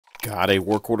Got a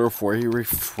work order for a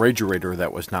refrigerator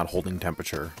that was not holding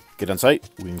temperature. Get on site,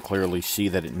 we can clearly see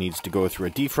that it needs to go through a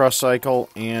defrost cycle,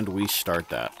 and we start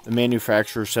that. The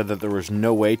manufacturer said that there was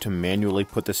no way to manually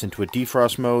put this into a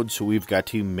defrost mode, so we've got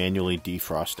to manually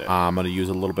defrost it. I'm going to use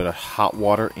a little bit of hot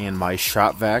water and my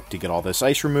shop vac to get all this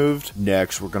ice removed.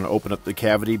 Next, we're going to open up the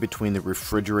cavity between the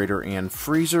refrigerator and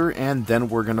freezer, and then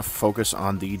we're going to focus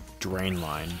on the drain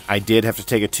line. I did have to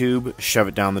take a tube, shove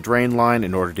it down the drain line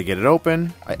in order to get it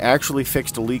open. I actually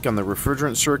fixed a leak on the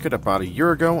refrigerant circuit about a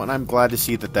year ago, and I'm glad to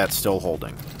see that that's still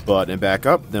holding. Button it back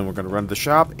up, then we're going to run to the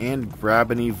shop and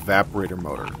grab an evaporator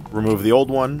motor. Remove the old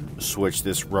one, switch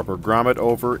this rubber grommet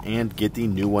over, and get the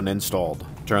new one installed.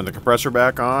 Turn the compressor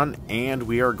back on, and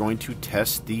we are going to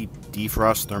test the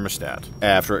defrost thermostat.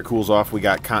 After it cools off, we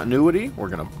got continuity. We're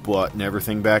going to button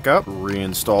everything back up,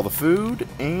 reinstall the food,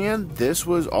 and this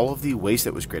was all of the waste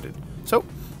that was created. So,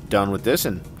 done with this,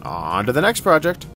 and on to the next project.